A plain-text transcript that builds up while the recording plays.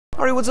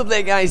Alright, what's up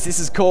there guys, this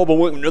is Cob and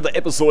welcome to another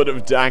episode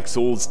of Dark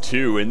Souls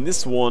 2. In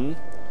this one,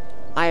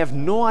 I have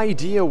no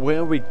idea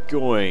where we're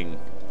going,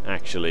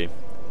 actually.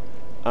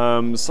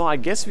 So I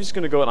guess we're just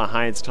gonna go to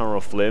Hyatt's Tower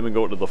of Flame and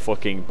go to the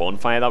fucking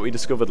bonfire that we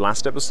discovered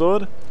last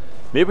episode.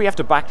 Maybe we have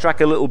to backtrack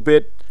a little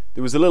bit.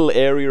 There was a little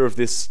area of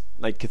this,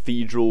 like,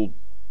 cathedral,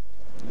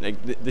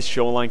 like, this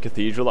shoreline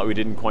cathedral that we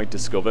didn't quite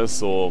discover,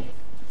 so...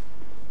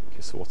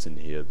 Okay, so what's in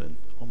here then?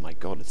 Oh my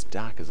god, it's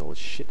dark as all this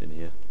shit in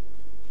here.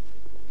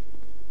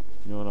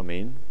 You know what I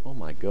mean? Oh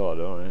my god,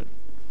 alright.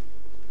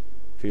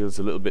 Feels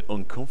a little bit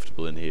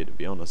uncomfortable in here, to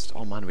be honest.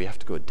 Oh man, we have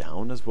to go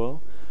down as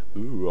well?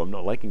 Ooh, I'm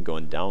not liking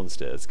going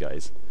downstairs,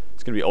 guys.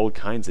 It's gonna be all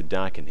kinds of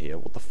dark in here.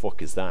 What the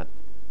fuck is that?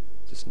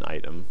 Just an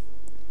item.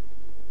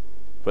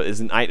 But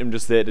is an item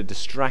just there to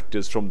distract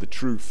us from the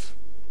truth?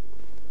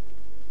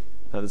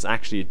 That there's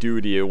actually a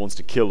dude here who wants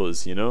to kill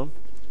us, you know?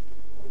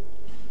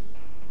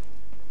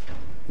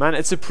 Man,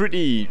 it's a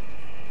pretty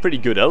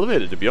good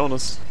elevator, to be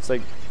honest. It's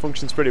like,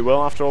 functions pretty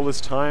well after all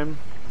this time.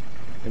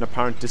 In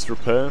apparent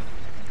disrepair.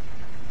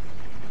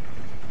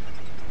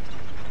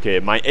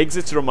 Okay, my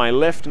exits are on my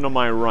left and on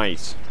my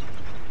right.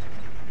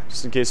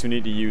 Just in case we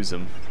need to use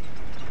them.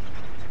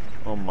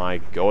 Oh my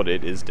god,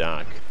 it is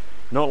dark.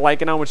 Not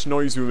liking how much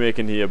noise we're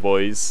making here,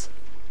 boys.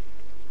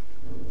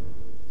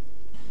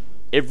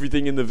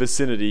 Everything in the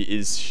vicinity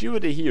is sure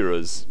to hear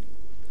us.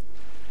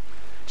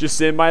 Just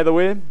saying, by the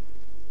way.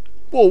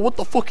 Whoa, what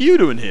the fuck are you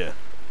doing here?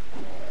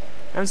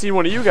 I haven't seen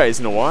one of you guys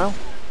in a while.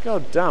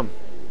 God damn.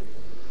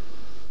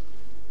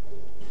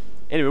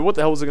 Anyway, what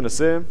the hell was I going to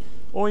say?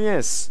 Oh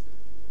yes.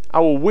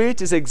 Our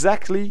weight is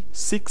exactly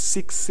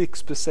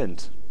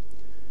 666%.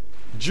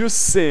 Just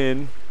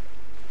saying.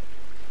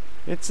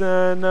 It's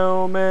a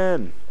no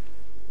man.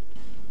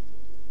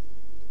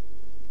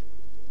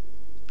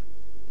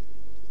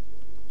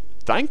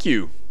 Thank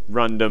you,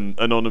 random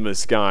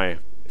anonymous guy.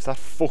 If that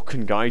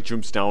fucking guy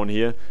jumps down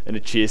here and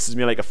it chases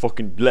me like a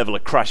fucking level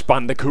of Crash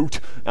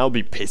Bandicoot, I'll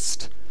be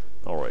pissed.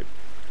 Alright.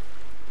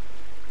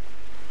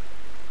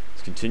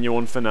 Let's continue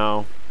on for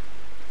now.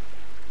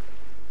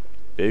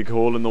 Big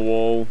hole in the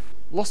wall.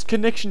 Lost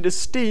connection to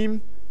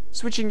Steam.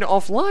 Switching to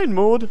offline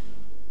mode.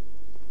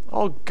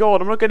 Oh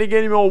god, I'm not getting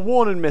any more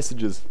warning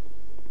messages.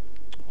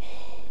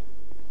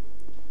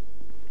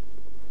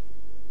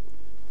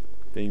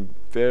 Being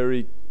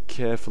very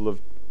careful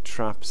of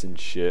traps and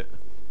shit.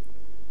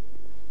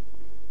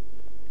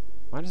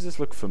 Why does this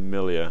look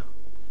familiar?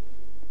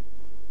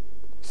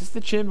 Is this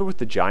the chamber with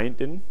the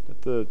giant in?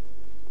 That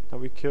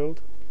we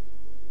killed?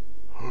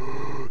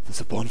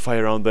 There's a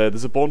bonfire around there.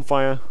 There's a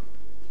bonfire.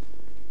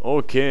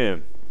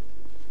 Okay.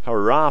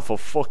 Hurrah for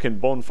fucking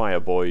bonfire,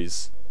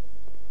 boys.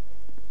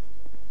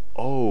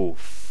 Oh,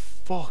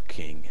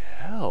 fucking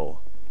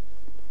hell.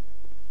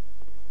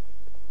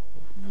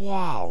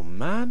 Wow,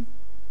 man.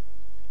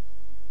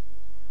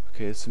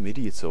 Okay, there's some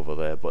idiots over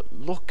there, but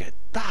look at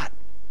that.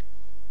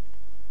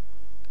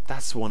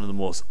 That's one of the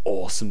most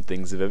awesome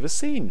things I've ever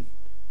seen.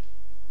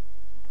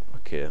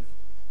 Okay.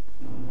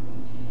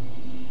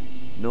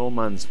 No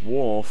Man's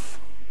Wharf.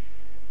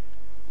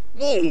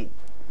 Whoa!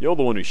 You're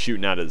the one who's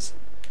shooting at us.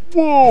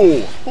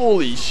 Whoa!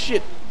 Holy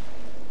shit!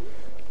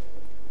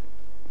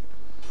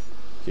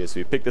 Okay,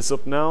 so we pick this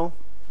up now.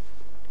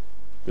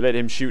 We let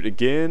him shoot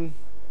again.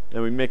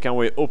 And we make our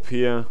way up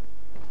here.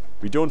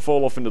 We don't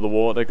fall off into the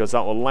water because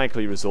that will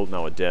likely result in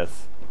our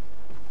death.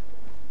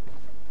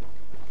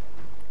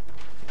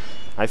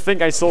 I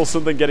think I saw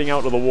something getting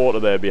out of the water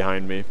there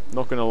behind me.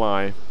 Not gonna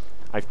lie.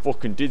 I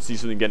fucking did see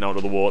something getting out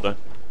of the water.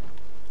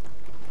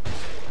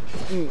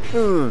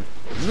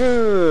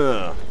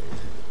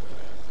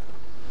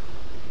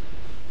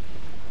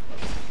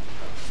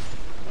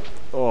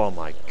 Oh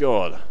my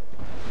god.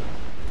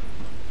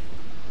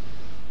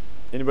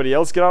 Anybody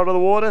else get out of the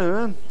water,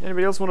 huh?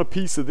 Anybody else want a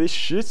piece of this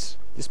shit?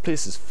 This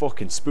place is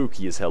fucking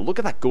spooky as hell. Look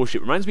at that ghost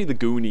shit. Reminds me of the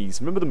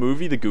Goonies. Remember the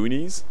movie, The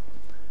Goonies?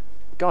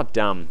 God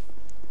damn.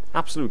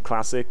 Absolute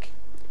classic.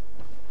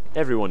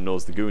 Everyone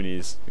knows the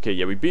Goonies. Okay,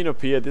 yeah, we've been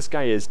up here. This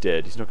guy is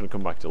dead. He's not going to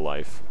come back to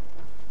life.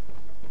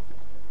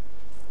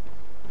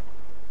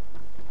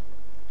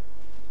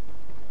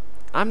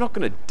 I'm not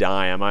going to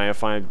die, am I,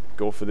 if I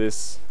go for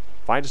this?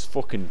 If I just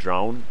fucking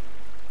drown,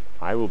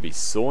 I will be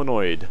so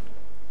annoyed.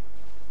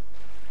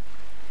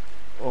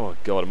 Oh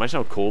god, imagine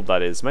how cold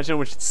that is. Imagine how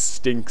much it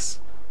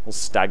stinks. All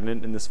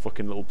stagnant in this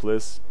fucking little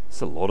place.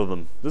 There's a lot of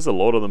them. There's a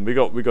lot of them. We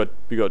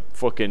got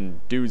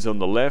fucking dudes on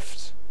the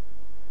left.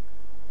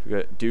 We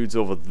got dudes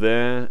over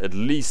there. At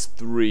least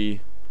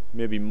 3.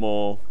 Maybe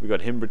more. We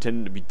got him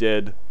pretending to be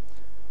dead.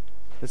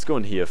 Let's go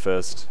in here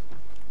first.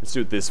 Let's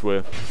do it this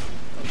way.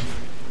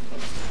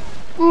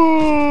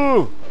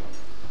 Ooh!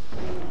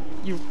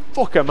 You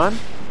fucker, man.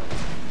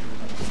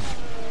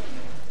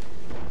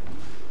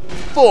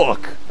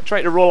 Fuck! I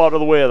tried to roll out of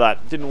the way of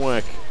that. Didn't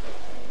work.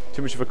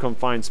 Too much of a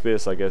confined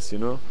space, I guess, you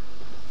know?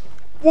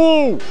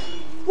 Whoa!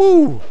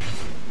 Woo!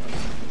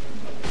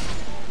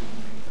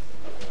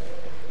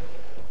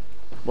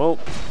 Well,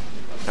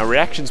 our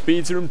reaction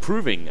speeds are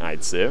improving,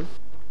 I'd say.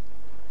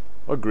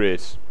 Oh,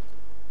 great.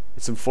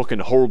 It's some fucking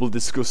horrible,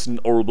 disgusting,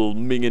 horrible,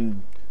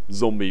 minging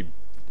zombie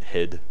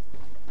head.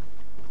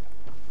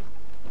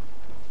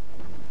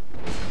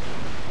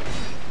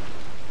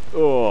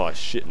 Oh,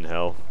 shit in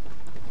hell.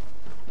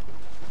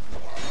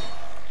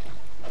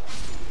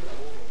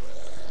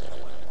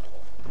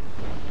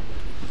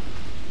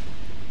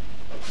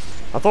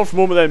 I thought for a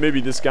moment there maybe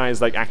this guy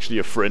is like actually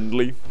a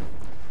friendly.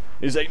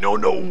 He's like, no,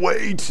 no,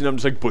 wait! And I'm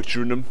just like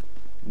butchering him.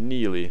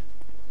 Nearly.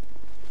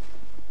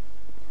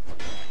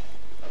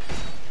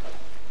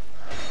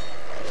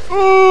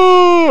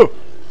 Oh!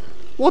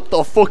 What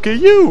the fuck are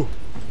you?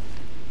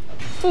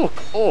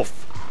 Fuck off.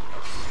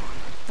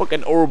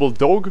 Fucking horrible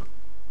dog.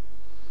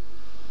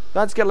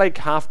 That's got like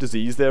half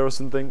disease there or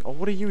something. Oh,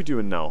 what are you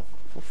doing now?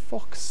 For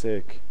fuck's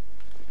sake.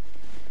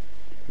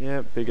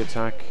 Yeah, big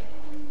attack.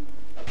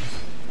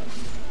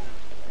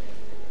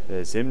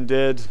 There's him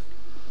dead.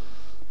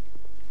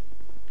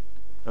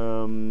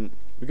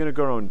 We're gonna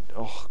go around.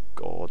 Oh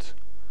god,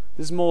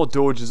 there's more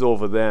doges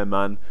over there,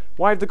 man.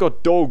 Why have they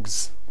got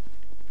dogs?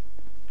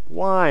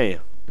 Why?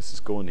 Let's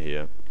just go in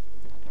here.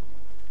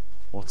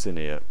 What's in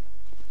here?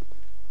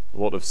 A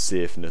lot of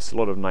safeness, a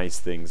lot of nice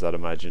things, I'd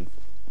imagine.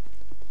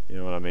 You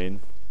know what I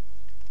mean?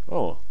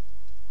 Oh.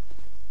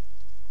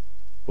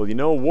 Well, you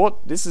know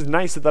what? This is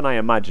nicer than I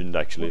imagined,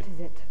 actually. What is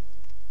it?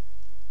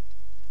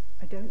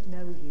 I don't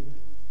know you,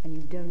 and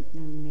you don't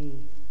know me.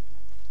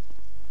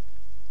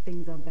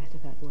 Things are better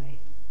that way.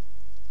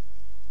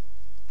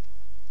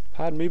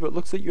 Pardon me, but it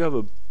looks like you have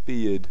a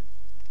beard.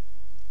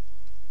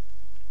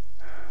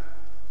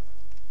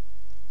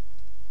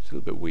 It's a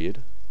little bit weird.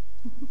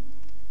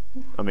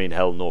 I mean,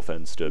 hell, no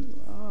offense to...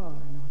 You are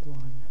an odd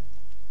one.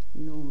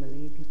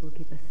 Normally, people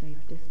keep a safe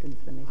distance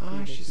when they see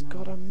Ah, this she's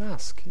got a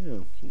mask, yeah.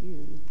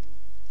 You.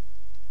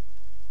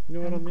 You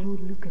know what I I'm mean?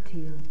 called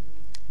Lucatil.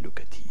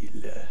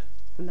 Lucatil.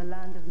 From the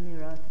land of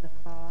Mira to the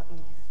far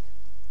east,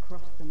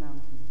 across the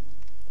mountains.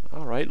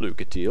 Alright,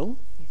 Lucatil.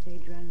 The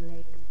Sadran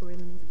Lake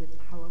brims with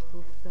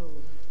powerful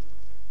souls.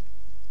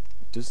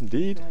 It does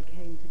indeed. So I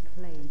came to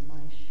claim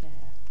my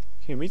share.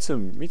 Okay, meet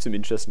some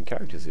interesting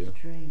characters here.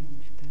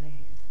 Strange place.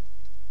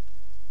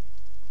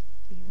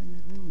 Even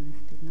the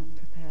rumors did not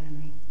prepare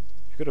me.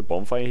 You got a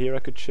bonfire here I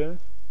could share?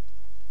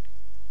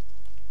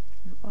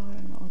 You are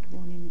an odd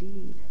one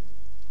indeed.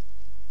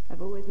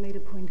 I've always made a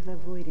point of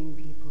avoiding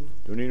people.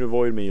 Don't need to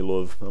avoid me,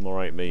 love. I'm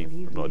alright, me.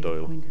 Well, I'm not a made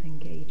Doyle. a point of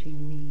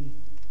engaging me.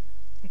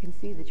 I can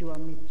see that you are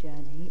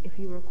mid-journey. If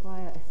you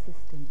require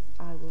assistance,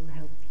 I will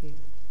help you.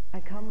 I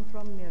come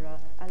from Mira,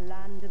 a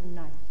land of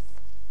knights.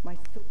 My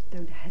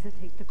don't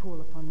hesitate to call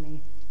upon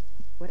me.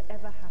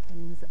 Whatever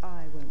happens,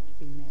 I won't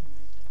be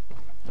missed.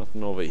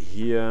 Nothing over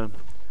here.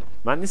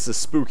 Man, this is a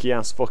spooky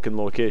ass fucking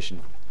location.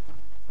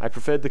 I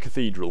preferred the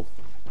cathedral.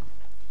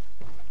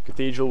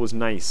 Cathedral was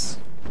nice.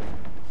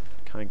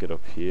 Can't get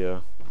up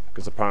here.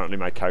 Because apparently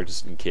my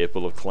character's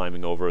incapable of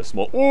climbing over a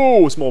small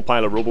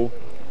pile of rubble.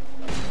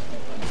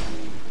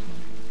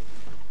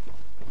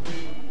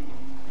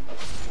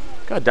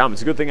 God damn,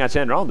 it's a good thing I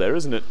turned around there,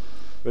 isn't it?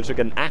 But took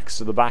an axe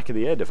to the back of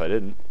the head if I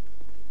didn't.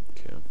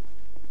 Okay.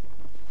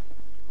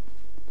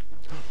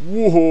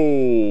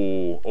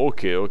 Whoa!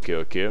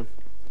 Okay.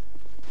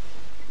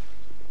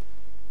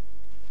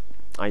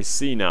 I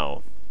see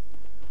now.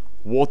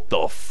 What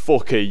the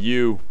fuck are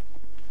you?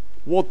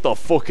 What the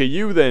fuck are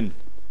you then?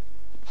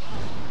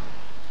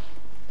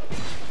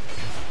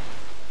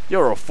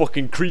 You're a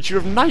fucking creature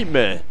of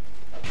nightmare.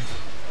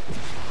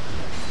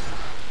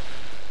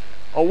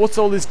 Oh, what's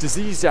all this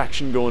diseased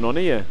action going on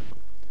here?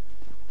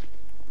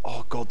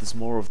 Oh god, there's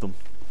more of them.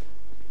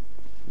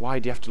 Why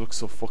do you have to look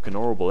so fucking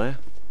horrible, eh?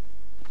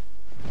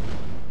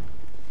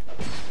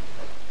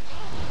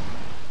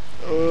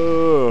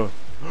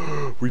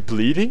 We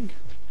bleeding?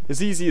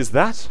 As easy as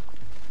that?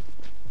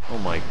 Oh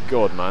my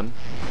god, man.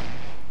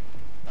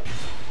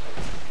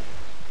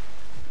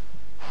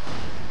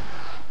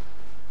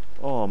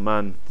 Oh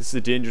man, this is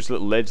a dangerous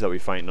little ledge that we're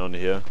fighting on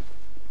here.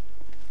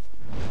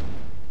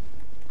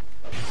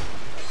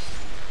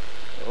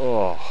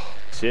 Oh,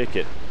 take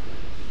it.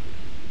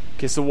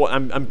 Okay, so what?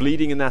 I'm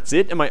bleeding and that's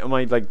it? Am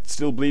I like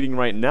still bleeding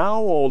right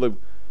now, or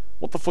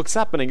what the fuck's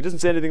happening? It doesn't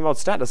say anything about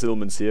status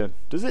ailments here,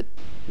 does it?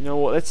 You know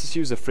what? Let's just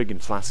use a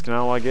friggin' flask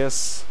now, I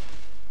guess.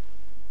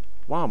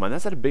 Wow, man,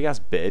 that's that a big ass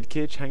bed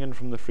cage hanging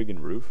from the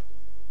friggin' roof.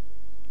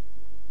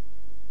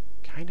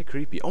 Kinda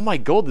creepy. Oh my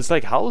god, there's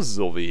like houses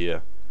over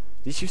here.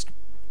 These used to...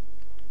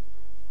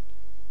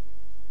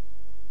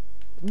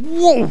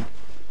 Whoa!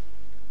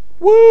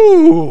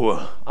 Woo!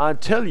 I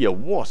tell you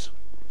what.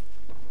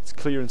 Let's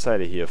clear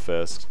inside of here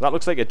first. That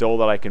looks like a door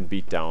that I can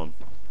beat down.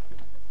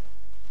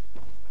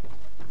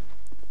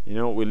 You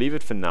know what, we'll leave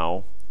it for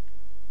now.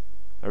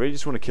 I really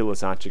just want to kill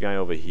this archer guy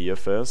over here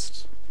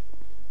first.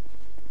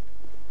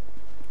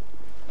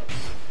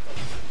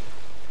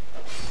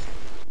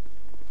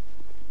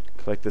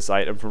 Collect this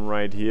item from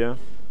right here.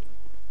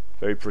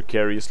 Very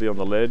precariously on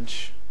the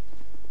ledge.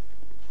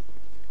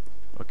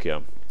 Okay.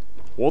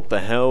 What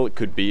the hell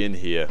could be in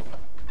here?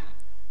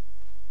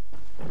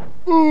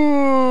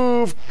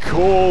 Ooh, of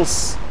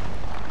course.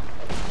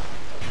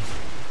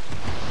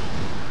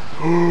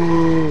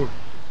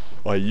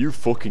 Are you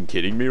fucking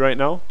kidding me right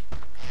now?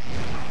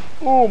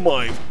 Oh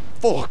my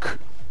fuck.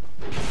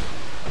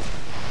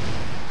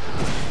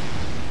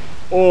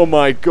 Oh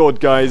my god,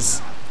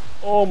 guys.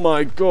 Oh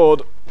my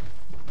god.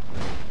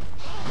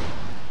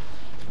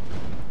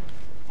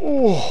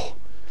 Oh.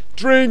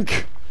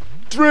 Drink.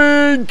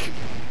 Drink.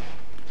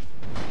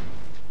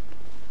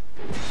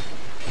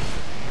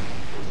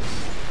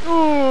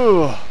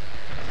 Oh.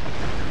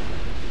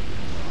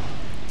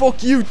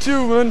 Fuck you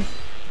too, man.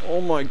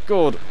 Oh my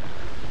god.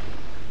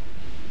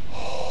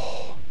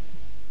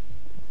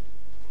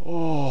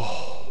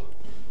 Oh.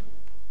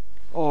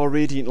 Oh,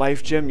 Radiant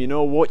Life Gem, you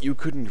know what? You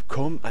couldn't have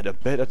come at a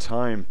better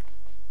time.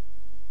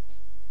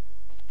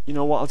 You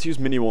know what? I'll use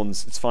mini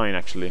ones. It's fine,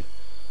 actually.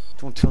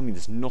 Don't tell me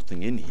there's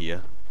nothing in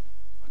here.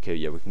 Okay,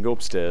 yeah, we can go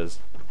upstairs.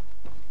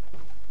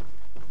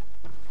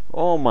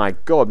 Oh my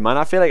god, man.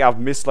 I feel like I've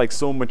missed like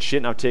so much shit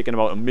and I've taken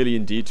about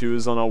 1,000,000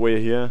 detours on our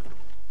way here.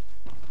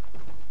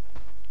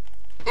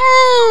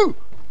 Ooh!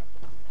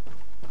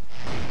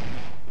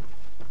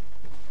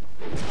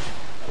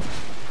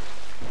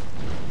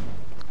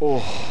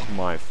 Oh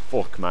my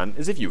fuck, man.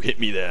 As if you hit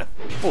me there.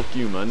 Fuck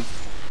you, man.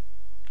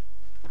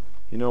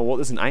 You know what?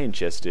 There's an iron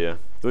chest here.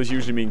 Those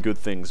usually mean good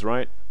things,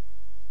 right?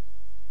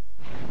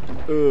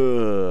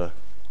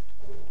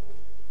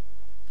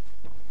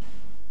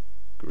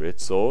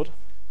 Great sword.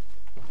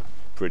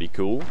 Pretty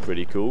cool,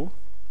 pretty cool.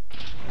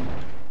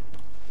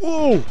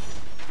 Oh!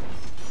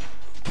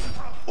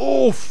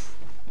 Oof!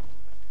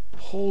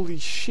 Holy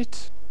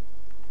shit.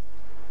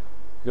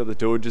 We got the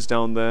doges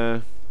down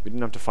there. We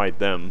didn't have to fight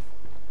them.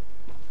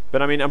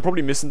 But I mean, I'm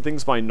probably missing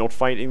things by not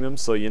fighting them,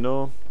 so you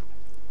know.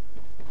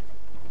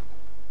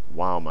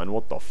 Wow, man,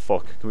 what the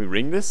fuck? Can we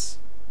ring this?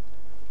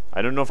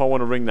 I don't know if I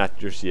want to ring that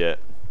just yet.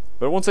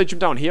 But once I jump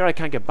down here, I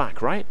can't get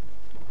back, right?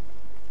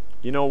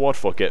 You know what?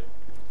 Fuck it.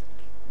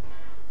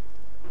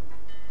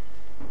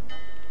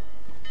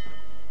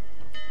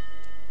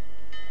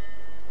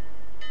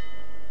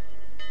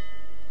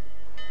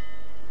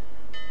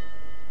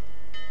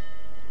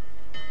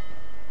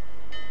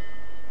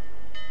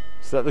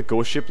 Is that the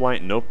ghost ship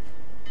lighting up?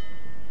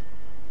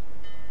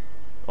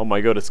 Oh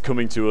my god, it's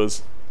coming to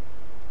us.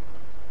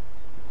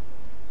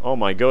 Oh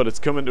my god, it's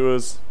coming to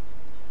us.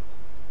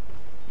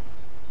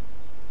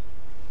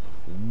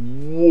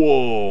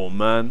 Whoa,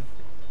 man.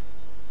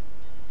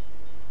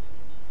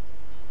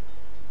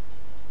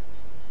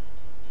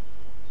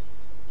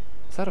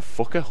 Is that a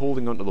fucker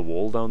holding onto the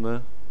wall down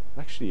there? It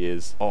actually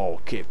is. Oh,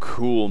 okay,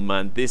 cool,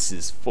 man. This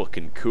is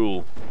fucking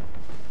cool.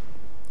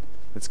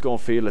 Let's go,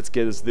 Phil. Let's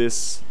get us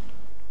this.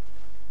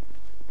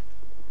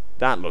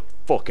 That looked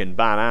fucking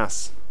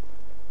badass.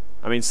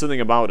 I mean, something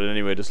about it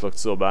anyway just looked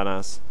so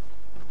badass.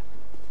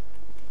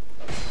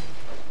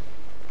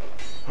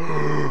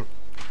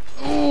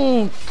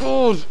 Oh,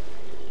 God.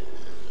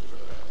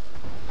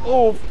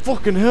 Oh,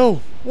 fucking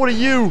hell. What are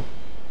you?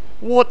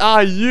 What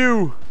are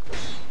you?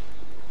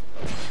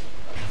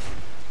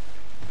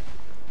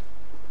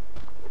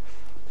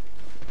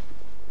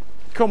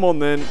 Come on,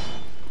 then.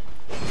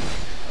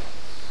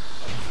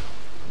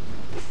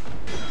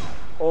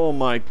 Oh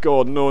my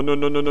god, no, no,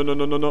 no, no, no, no,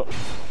 no, no, no.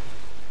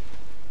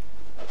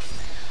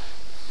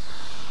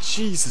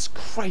 Jesus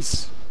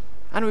Christ.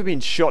 And we're being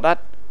shot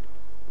at.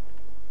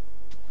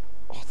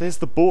 Oh, there's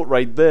the boat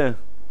right there.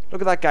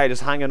 Look at that guy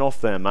just hanging off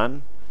there,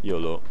 man.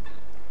 YOLO.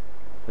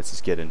 Let's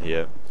just get in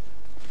here.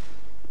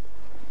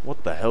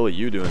 What the hell are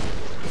you doing?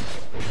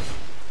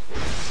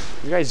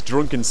 You guys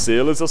drunken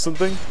sailors or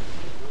something?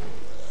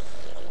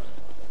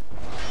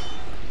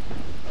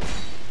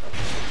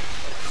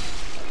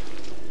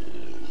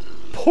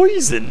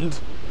 Poisoned?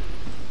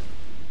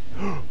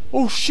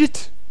 Oh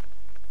shit!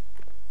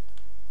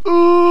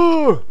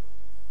 Ugh!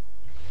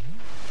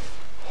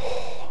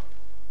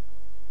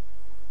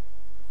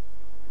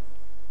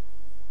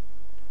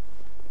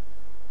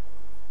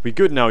 We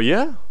good now,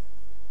 yeah?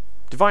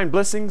 Divine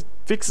Blessing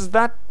fixes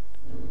that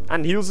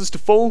and heals us to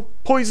full.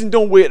 Poison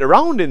don't wait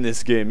around in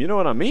this game, you know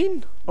what I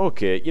mean?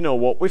 Okay, you know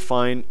what, we're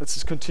fine. Let's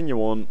just continue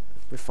on.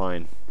 We're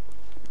fine.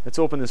 Let's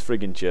open this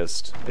friggin'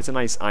 chest. It's a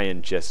nice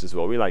iron chest as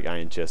well. We like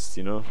iron chests,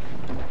 you know?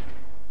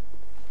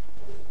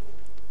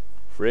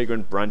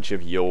 Fragrant branch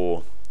of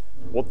yore.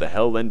 What the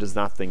hell then does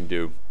that thing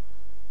do?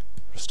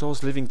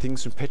 Restores living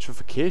things from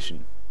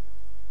petrification.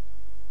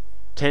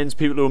 Turns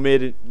people who are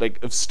made it, like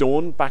of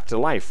stone back to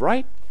life,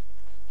 right?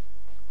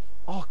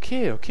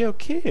 Okay, okay,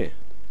 okay.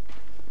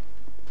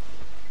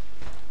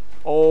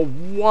 Oh,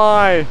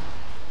 why?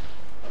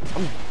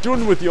 I'm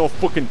done with your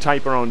fucking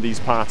type around these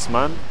parts,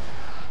 man.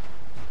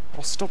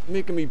 Oh, stop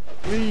making me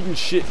bleed and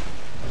shit.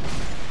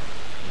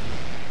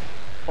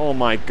 Oh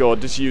my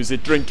god, just use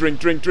it. Drink, drink,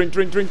 drink, drink,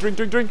 drink, drink, drink,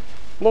 drink, drink.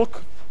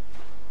 Look.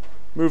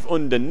 Move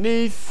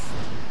underneath.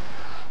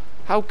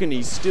 How can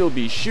he still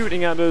be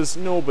shooting at us?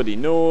 Nobody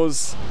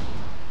knows.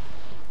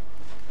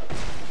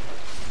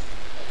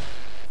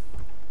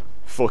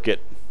 Fuck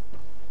it.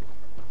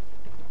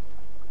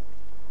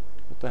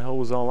 What the hell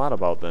was all that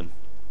about then?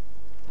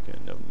 Okay,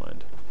 never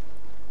mind.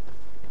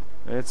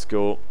 Let's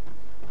go.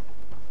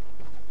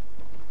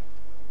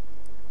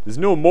 There's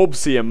no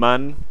mobs here,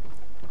 man.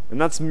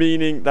 And that's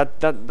meaning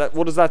that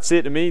what does that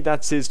say to me?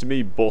 That says to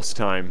me boss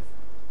time.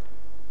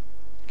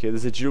 Okay,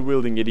 there's a dual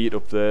wielding idiot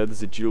up there.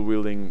 There's a dual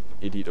wielding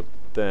idiot up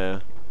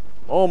there.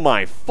 Oh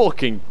my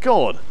fucking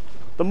god!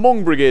 The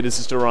Hmong Brigade has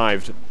just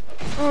arrived.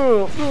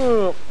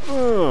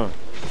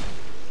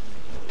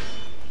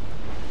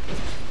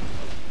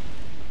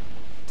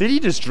 Did he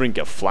just drink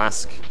a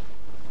flask?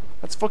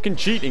 That's fucking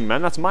cheating,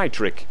 man. That's my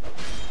trick.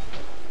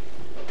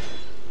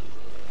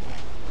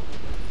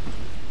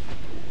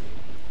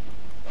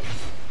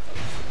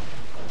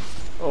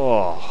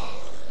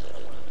 Oh.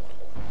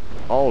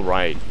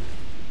 Alright.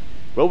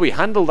 Well, we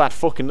handled that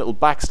fucking little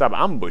backstab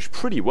ambush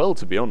pretty well,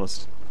 to be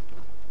honest.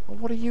 Well,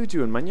 what are you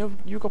doing, man?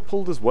 You got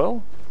pulled as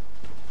well?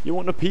 You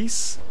want a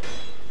piece?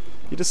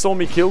 You just saw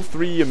me kill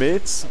 3 of your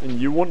mates, and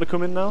you want to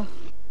come in now?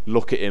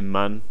 Look at him,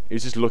 man. He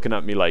was just looking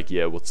at me like,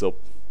 yeah, what's up?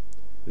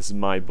 This is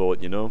my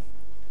boat, you know?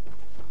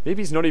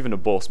 Maybe he's not even a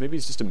boss. Maybe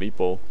he's just a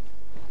meatball.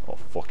 Oh,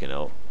 fucking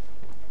hell.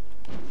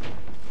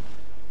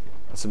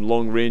 That's some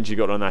long range you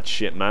got on that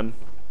shit, man.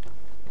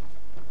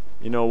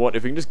 You know what?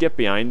 If we can just get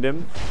behind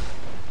him...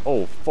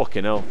 Oh,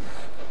 fucking hell.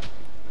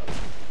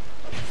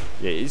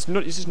 Yeah, he's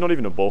just not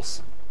even a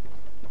boss.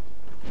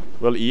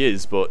 Well, he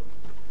is, but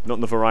not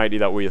in the variety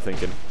that we are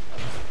thinking.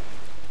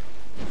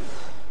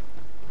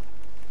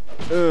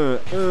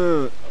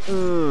 Go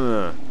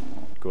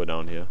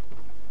down here.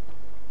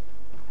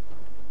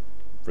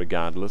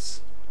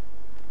 Regardless.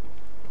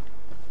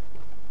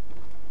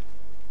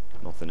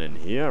 Nothing in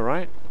here,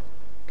 right?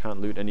 Can't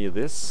loot any of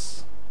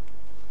this.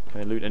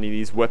 Can I loot any of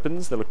these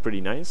weapons? They look pretty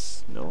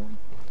nice. No?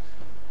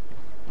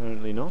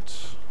 Apparently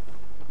not.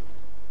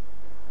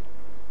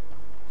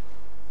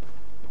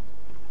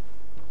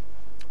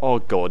 Oh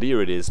god,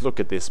 here it is. Look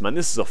at this, man.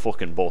 This is a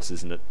fucking boss,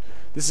 isn't it?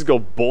 This has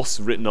got boss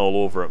written all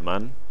over it,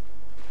 man.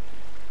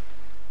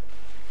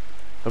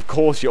 Of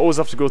course, you always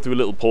have to go through a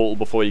little portal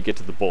before you get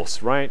to the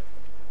boss, right?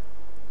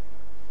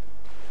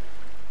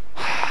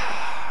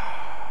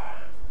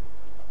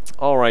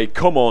 Alright,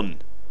 come on.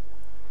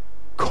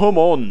 Come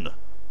on.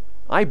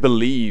 I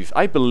believe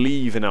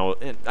in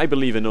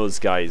us,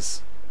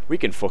 guys. We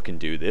can fucking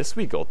do this.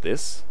 We got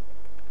this.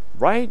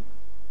 Right?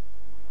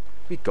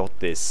 We got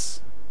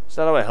this. Just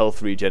let our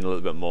health regen a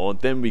little bit more.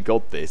 Then we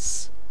got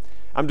this.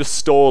 I'm just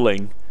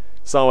stalling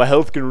so our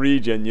health can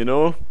regen, you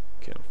know?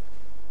 Okay.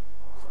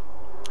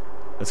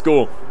 Let's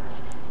go.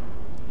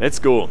 Let's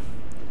go.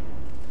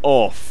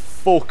 Oh,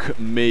 fuck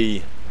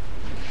me.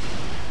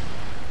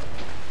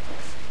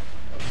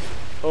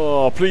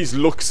 Oh, please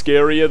look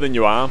scarier than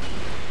you are.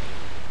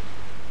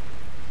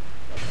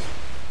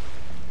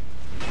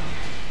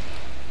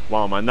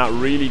 Wow, man, that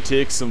really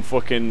takes some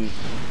fucking...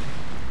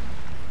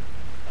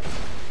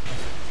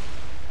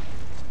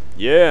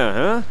 Yeah,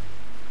 huh?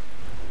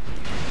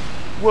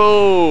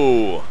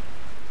 Whoa!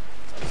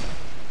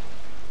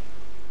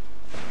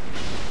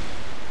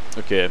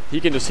 Okay, he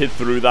can just hit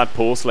through that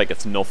post like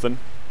it's nothing.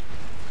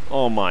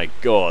 Oh my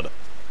god.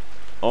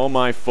 Oh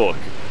my fuck.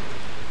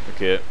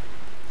 Okay.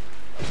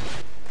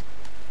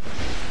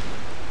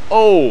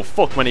 Oh,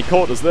 fuck, man, he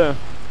caught us there.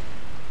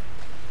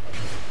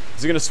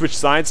 Is he gonna switch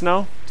sides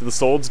now? To the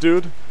swords,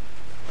 dude?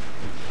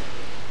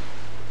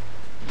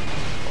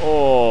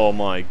 Oh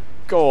my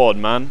god,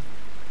 man.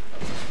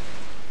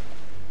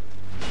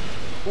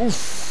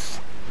 Oof.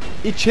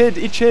 Itch head,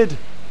 itch head.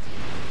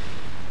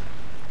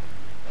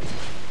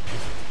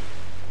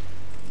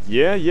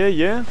 Yeah, yeah,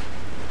 yeah.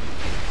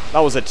 That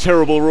was a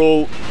terrible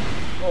roll.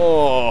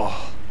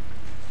 Oh.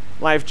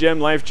 Life gem,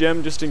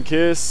 just in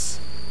case.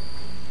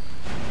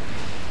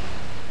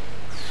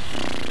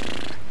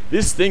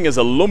 This thing is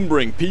a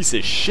lumbering piece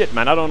of shit,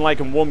 man. I don't like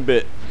him one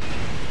bit.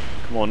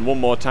 Come on, one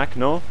more attack,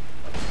 no?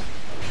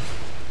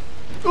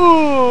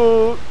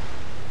 Ooh!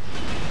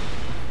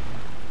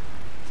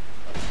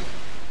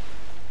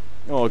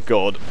 Oh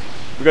god.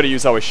 We gotta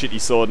use our shitty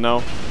sword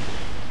now.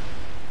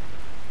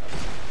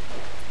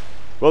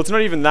 Well, it's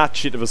not even that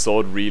shit of a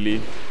sword,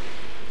 really.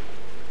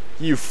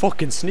 You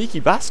fucking sneaky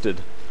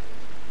bastard.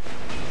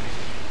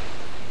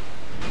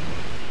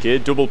 Okay,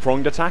 double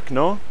pronged attack,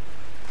 no?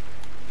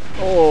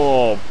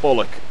 Oh,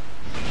 bollock.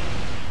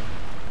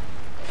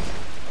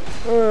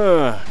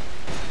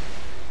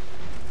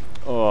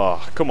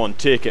 Oh, come on,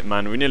 take it,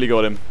 man. We nearly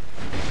got him.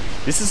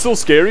 This is so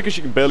scary because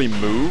you can barely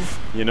move,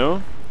 you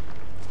know?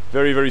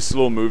 Very, very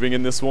slow moving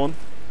in this one.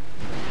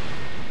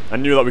 I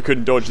knew that we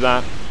couldn't dodge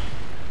that.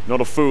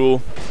 Not a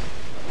fool.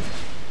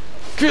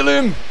 Kill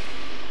him!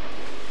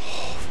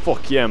 Oh,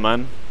 fuck yeah,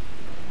 man.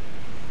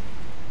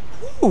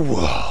 Ooh,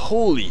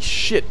 holy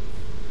shit.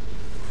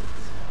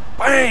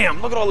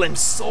 Bam! Look at all them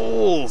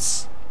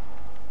souls!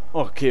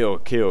 Okay,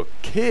 okay,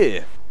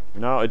 okay.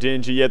 We're not out of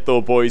danger yet,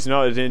 though, boys. We're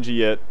not out of danger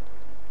yet.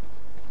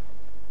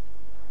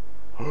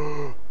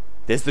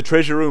 There's the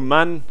treasure room,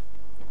 man.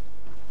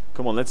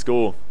 Come on, let's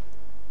go.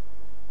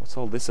 What's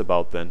all this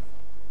about, then?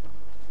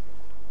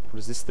 What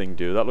does this thing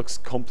do? That looks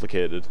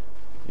complicated.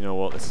 You know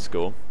what? Let's just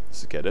go. Let's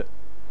just get it.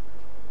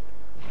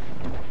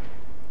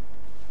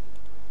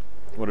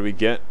 What do we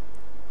get?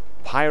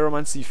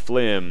 Pyromancy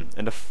flame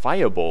and a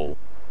fireball.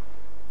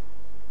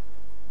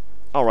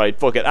 Alright,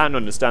 fuck it. I don't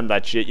understand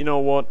that shit. You know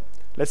what?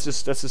 Let's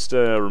just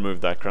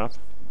remove that crap.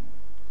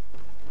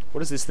 What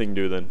does this thing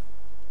do then?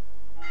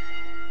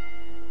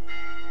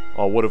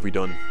 Oh, what have we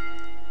done?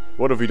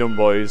 What have we done,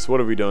 boys? What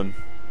have we done?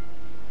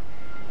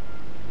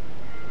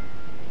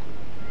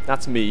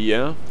 That's me,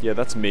 yeah? Yeah,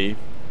 that's me.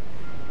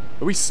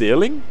 Are we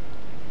sailing?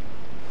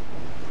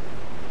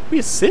 We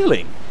are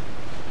sailing.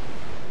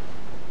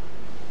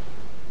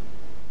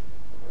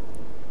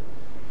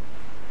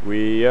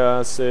 We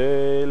are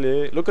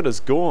sailing. Look at us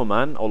go,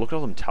 man. Oh, look at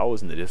all them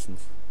towers in the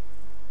distance.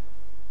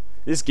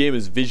 This game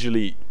is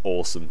visually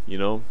awesome, you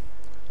know?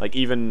 Like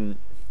even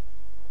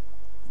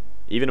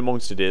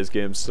amongst today's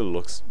games, still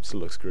looks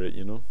great,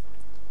 you know?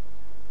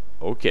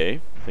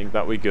 Okay, I think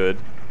that we good.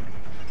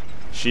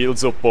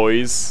 Shields up,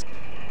 boys.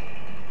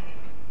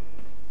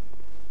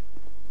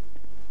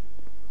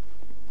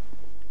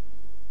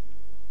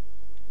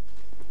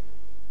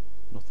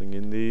 Nothing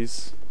in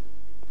these.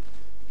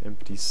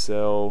 Empty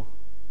cell.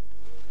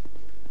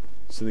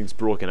 Something's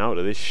broken out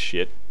of this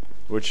shit,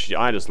 which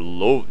I just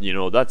love. You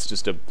know, that's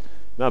just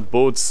that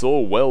bodes so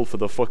well for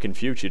the fucking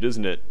future,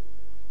 doesn't it?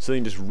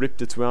 Something just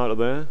ripped its way out of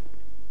there.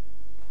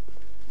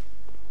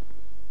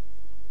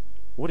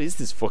 What is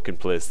this fucking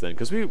place then?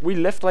 Because we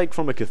left like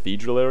from a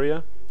cathedral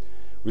area.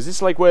 Was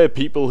this like where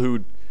people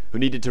who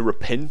needed to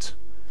repent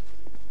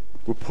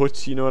were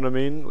put? You know what I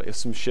mean? Like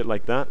some shit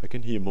like that. I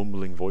can hear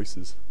mumbling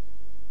voices.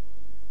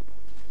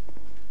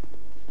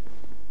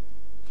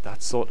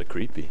 That's sort of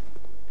creepy.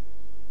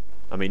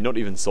 I mean, not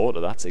even sort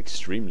of. That's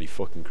extremely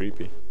fucking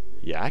creepy.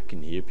 Yeah, I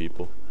can hear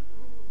people.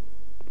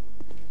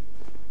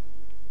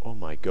 Oh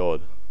my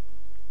god.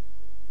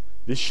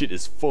 This shit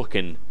is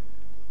fucking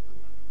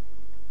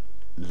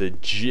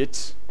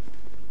legit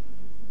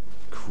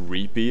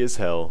creepy as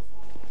hell.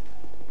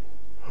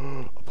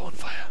 A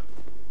bonfire.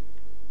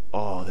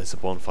 Oh, there's a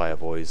bonfire,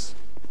 boys.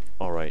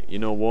 Alright, you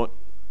know what?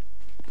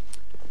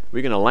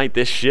 We're gonna light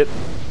this shit.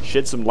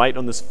 Shed some light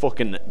on this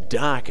fucking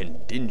dark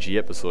and dingy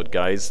episode,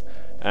 guys.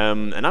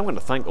 And I'm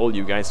gonna thank all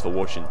you guys for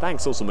watching.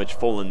 Thanks so much for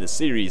following this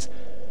series.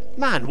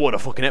 Man, what a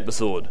fucking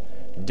episode.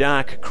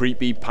 Dark,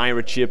 creepy,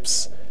 pirate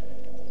ships.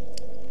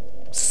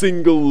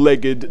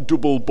 Single-legged,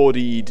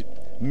 double-bodied,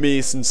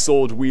 mace and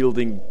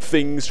sword-wielding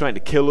things trying to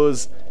kill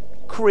us.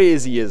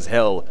 Crazy as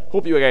hell.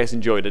 Hope you guys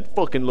enjoyed it.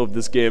 Fucking love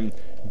this game.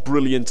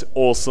 Brilliant,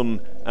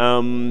 awesome.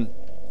 And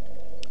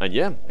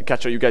yeah, I'll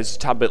catch up you guys a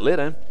tad bit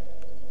later.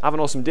 Have an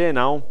awesome day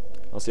now.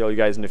 I'll see all you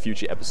guys in a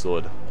future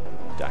episode.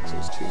 Dark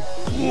Souls 2.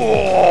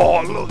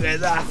 Whoa, look at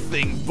that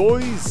thing,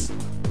 boys!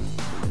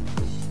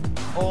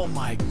 Oh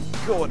my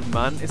god,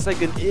 man. It's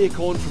like an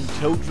acorn from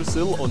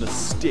Teldrassil on a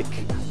stick.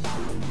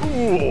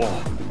 Oh,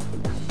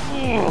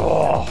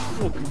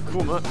 fucking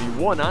come at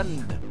me, one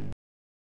hand.